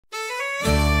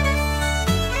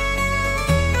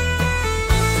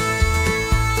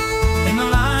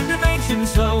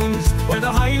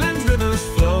the Highlands rivers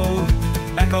flow.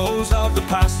 Echoes of the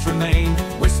past remain,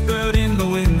 whispered in the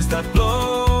winds that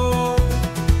blow.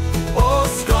 Oh,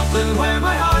 Scotland, where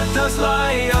my heart does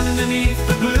lie, underneath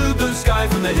the blue, blue sky,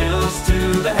 from the hills to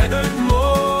the heathered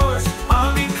moors,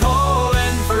 I'll be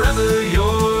calling forever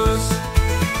yours.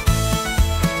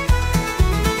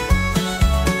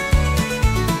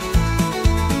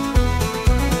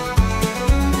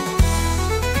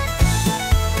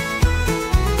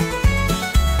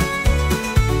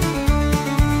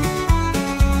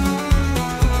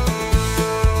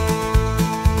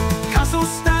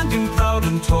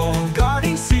 Tall,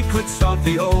 guarding secrets of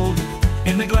the old.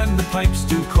 In the glen the pipes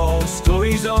do call,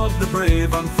 stories of the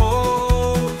brave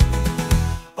unfold.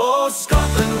 Oh,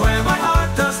 Scotland, where my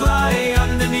heart does lie,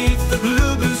 underneath the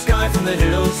blue, blue sky, from the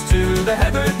hills to the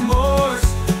heathered moors,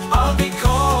 I'll be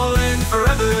calling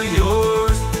forever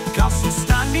yours. Castles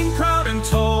standing proud and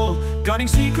tall, guarding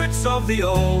secrets of the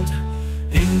old.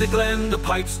 In the glen the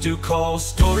pipes do call,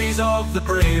 stories of the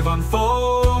brave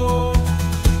unfold.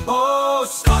 Oh,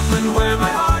 Scotland, where my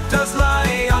heart does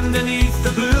lie, underneath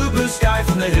the blue, blue sky,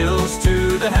 from the hills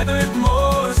to the heathered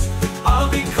moors, I'll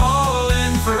be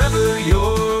calling forever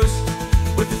yours.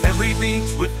 With every beat,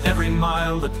 with every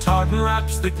mile, the tartan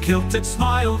wraps the kilted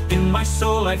smile. In my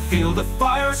soul I feel the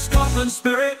fire, Scotland's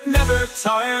spirit never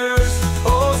tires.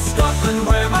 Oh, Scotland,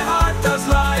 where my heart does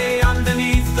lie,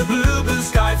 underneath the blue, blue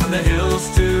sky, from the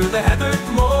hills to the heathered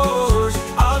moors,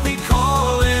 I'll be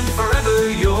calling forever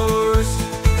yours.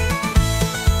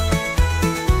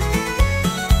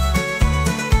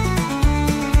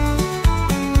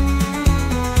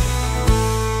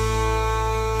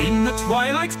 In the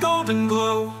twilight's golden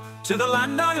glow, to the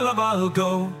land I love I'll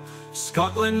go.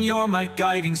 Scotland, you're my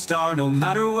guiding star, no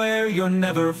matter where, you're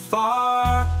never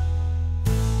far.